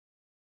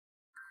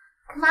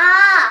妈，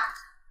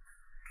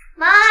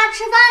妈，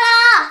吃饭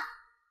啦！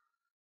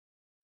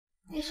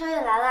医生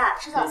也来了，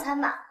吃早餐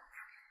吧。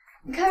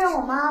你看上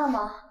我妈了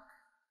吗？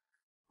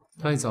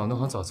她一早弄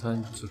好早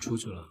餐就出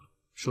去了，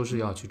说是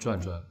要去转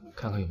转，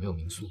看看有没有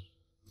民宿，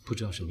不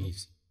知道什么意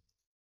思。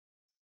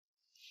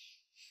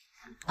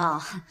哦，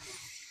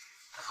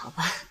好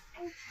吧。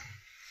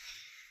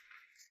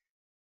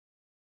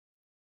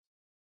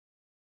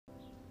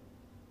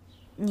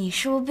你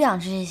是不是不想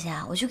吃这些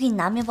啊？我去给你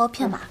拿面包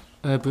片吧。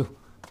哎，不用，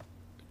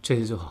这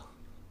些就好，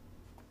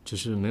只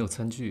是没有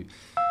餐具。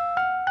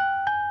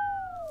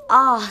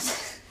哦，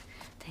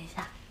等一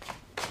下。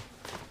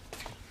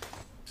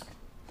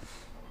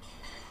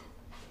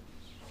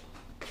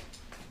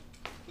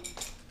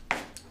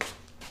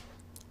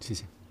谢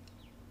谢。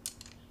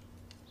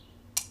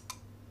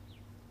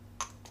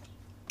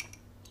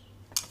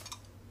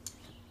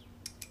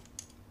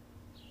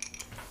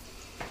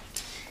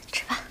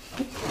吃吧。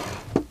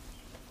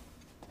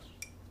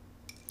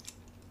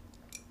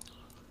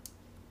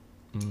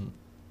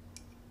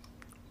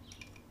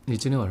你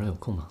今天晚上有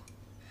空吗？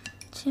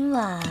今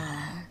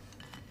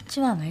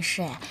晚没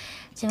事哎，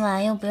今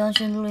晚又不用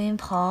去录音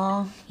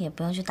棚，也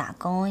不用去打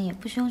工，也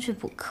不需要去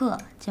补课，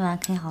今晚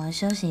可以好好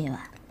休息一晚。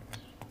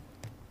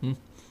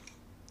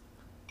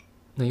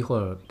那一会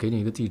儿给你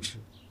一个地址，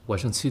晚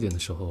上7点的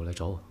时候来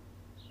找我，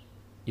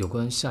有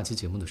关下期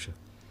节目的事。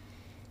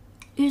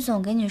玉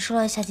总给你说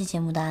了下期节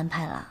目的安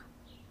排了。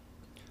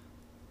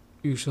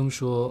玉生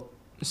说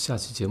下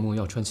期节目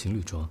要穿情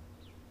侣装，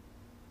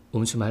我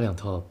们去买2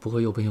套，不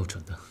会又笨又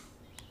蠢的。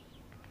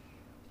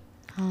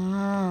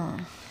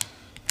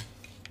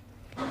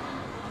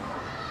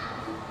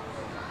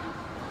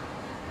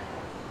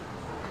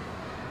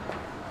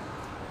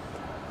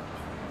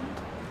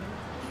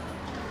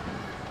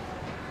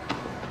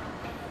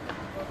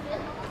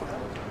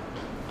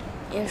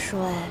别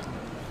说哎，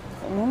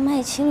我们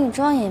买情侣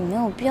装也没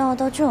有必要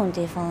到这种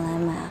地方来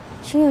买，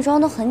情侣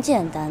装都很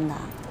简单的。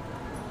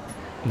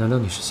难道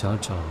你是想要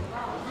找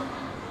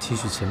T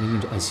恤前面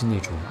印着爱心那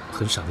种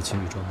很傻的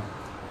情侣装吗？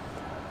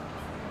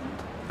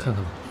看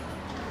看吧。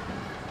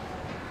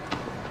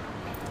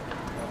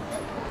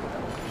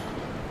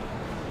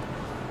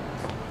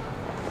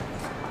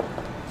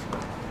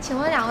请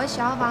问2位需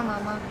要帮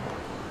忙吗？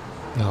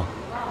你好，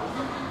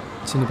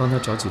请你帮他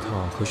找几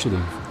套合适的衣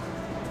服。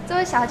这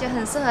位小姐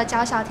很适合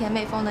娇小甜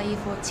美风的衣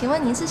服，请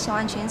问您是喜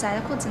欢裙子还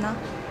是裤子呢？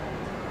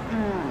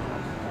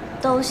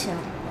都行。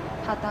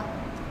好的。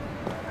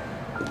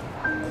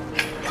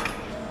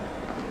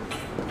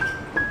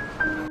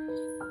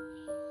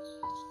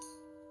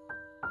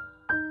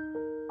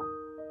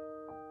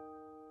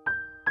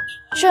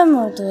这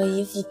么多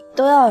衣服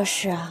都要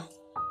试啊？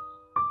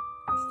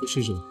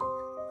试试，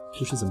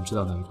试试怎么知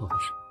道哪一套合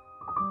适？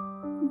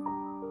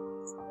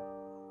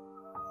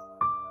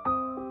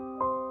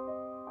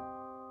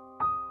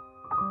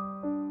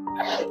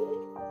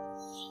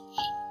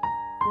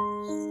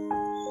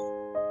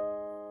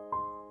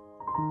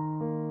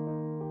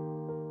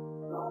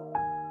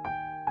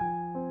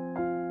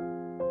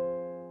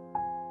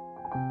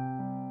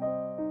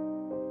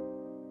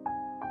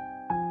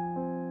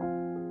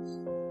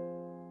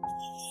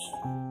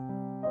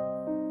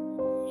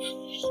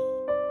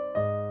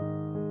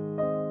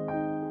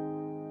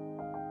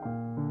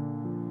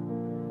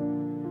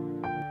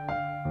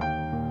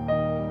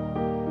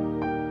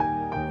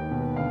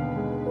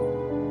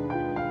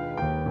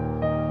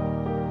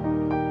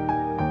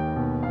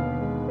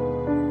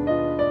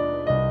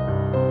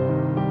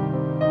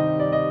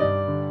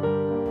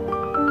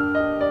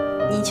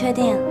你确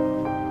定？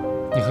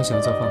你还想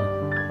要再换吗？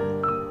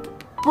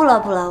不了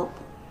不了，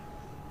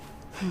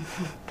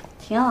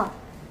挺好。还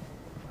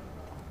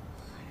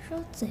说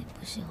自己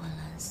不喜欢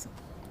蓝色。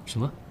什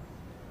么？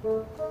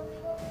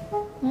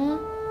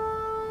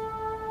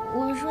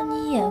我说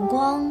你眼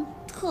光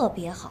特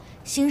别好，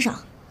欣赏。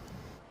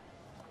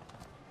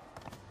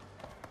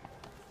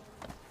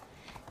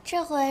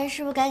这回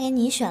是不是该给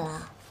你选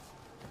了？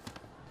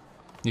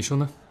你说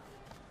呢？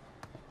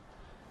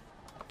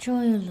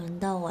终于轮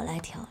到我来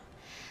挑了，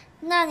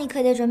那你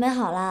可得准备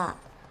好了。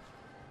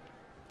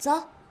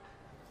走。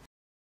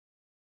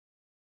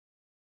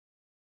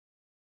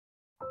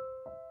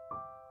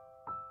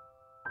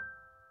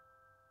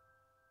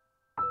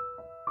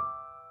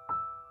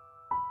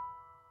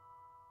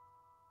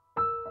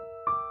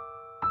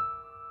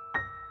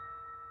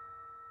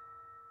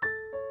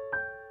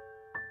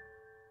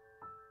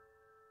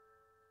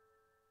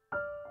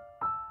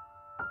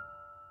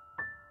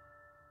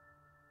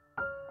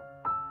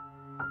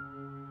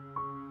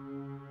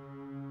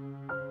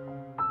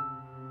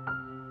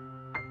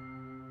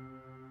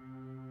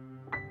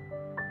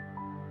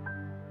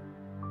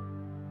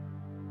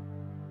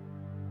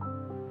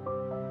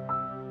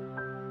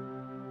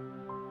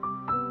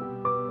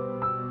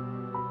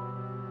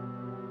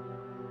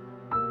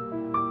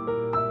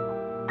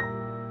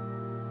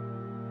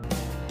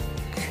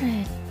这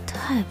也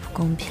太不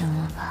公平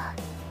了吧？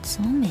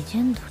怎么每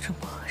件都这么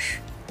合适？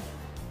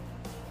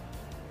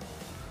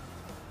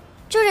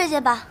就这些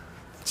吧，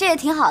这也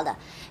挺好的。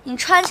你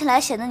穿起来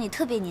显得你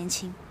特别年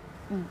轻。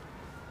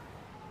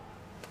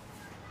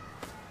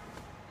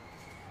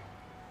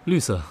绿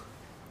色，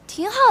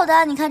挺好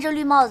的。你看这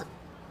绿帽子。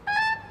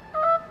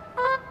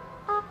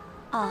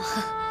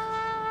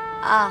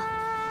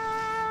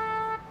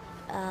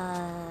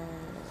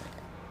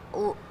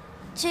我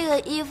这个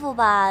衣服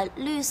吧，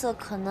绿色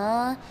可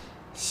能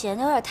显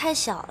得有点太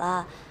小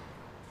了。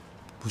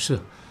不是，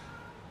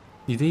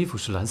你的衣服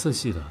是蓝色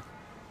系的，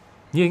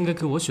你也应该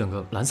给我选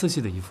个蓝色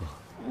系的衣服。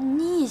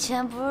你以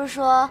前不是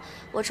说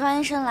我穿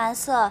一身蓝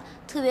色，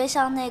特别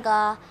像那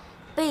个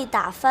被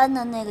打翻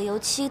的那个油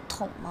漆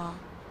桶吗？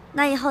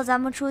那以后咱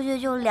们出去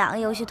就2个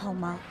油漆桶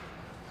吗？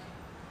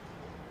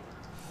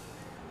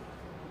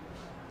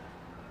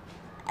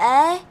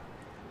哎，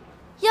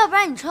要不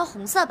然你穿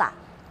红色吧？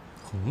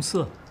红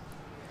色？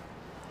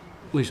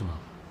为什么？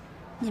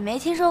你没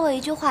听说过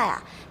一句话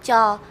呀，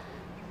叫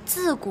“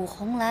自古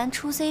红蓝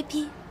出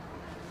CP”。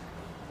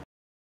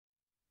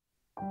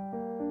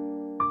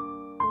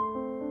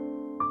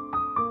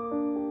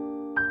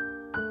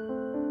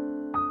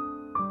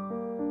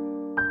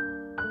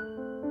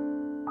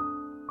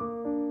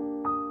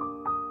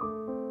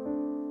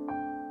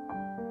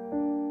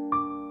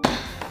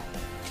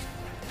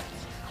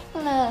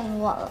累死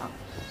我了，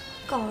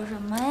搞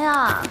什么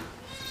呀？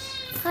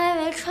还以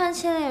为穿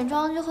情侣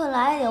装就会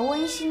来一点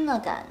温馨的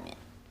感觉，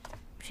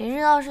谁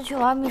知道是去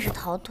玩密室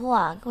逃脱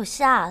啊！给我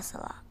吓死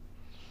了。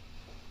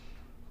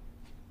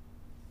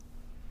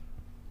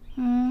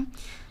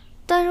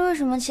但是为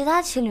什么其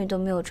他情侣都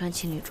没有穿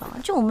情侣装，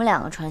就我们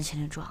2个穿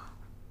情侣装？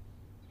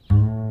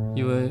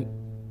因为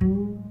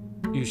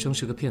玉生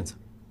是个骗子。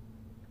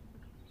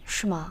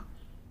是吗？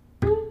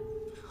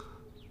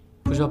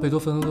不知道贝多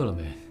芬饿了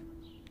没？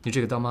你这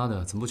个当妈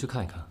的怎么不去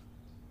看一看？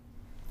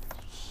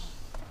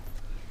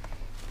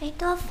贝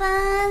多芬，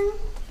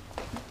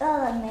饿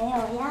了没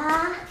有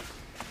呀？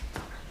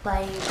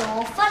贝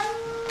多芬。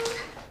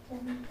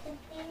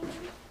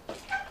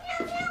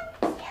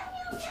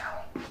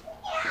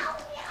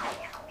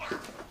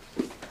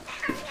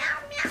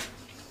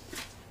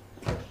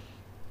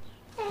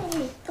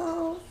贝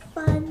多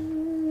芬。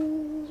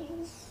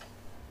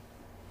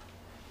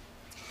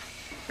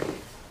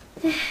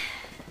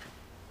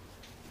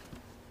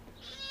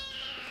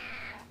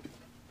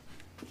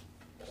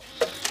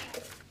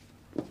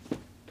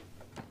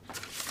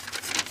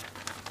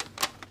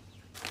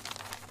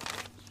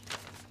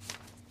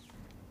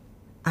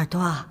耳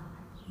朵，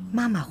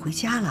妈妈回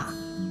家了，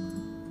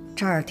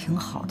这儿挺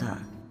好的，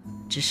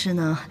只是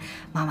呢，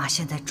妈妈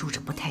现在住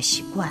着不太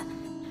习惯，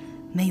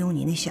没有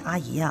你那些阿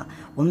姨啊，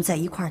我们在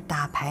一块儿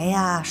打牌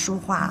呀、说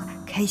话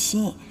开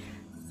心。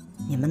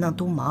你们呢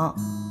都忙，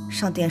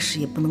上电视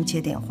也不能接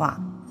电话，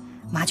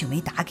妈就没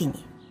打给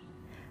你。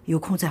有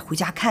空再回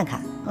家看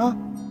看啊。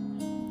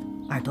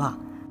耳朵，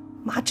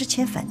妈之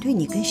前反对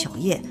你跟小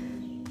叶，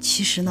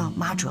其实呢，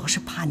妈主要是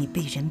怕你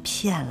被人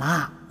骗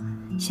了。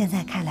现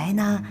在看来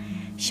呢，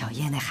小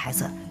叶那孩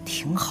子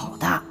挺好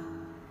的，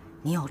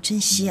你要珍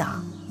惜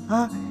啊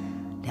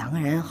！2个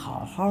人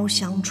好好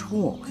相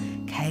处，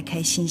开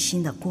开心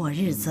心的过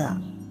日子。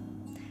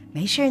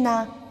没事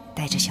呢，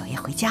带着小叶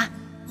回家，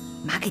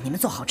妈给你们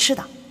做好吃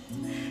的，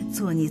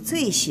做你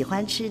最喜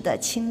欢吃的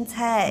青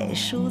菜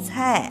蔬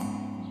菜。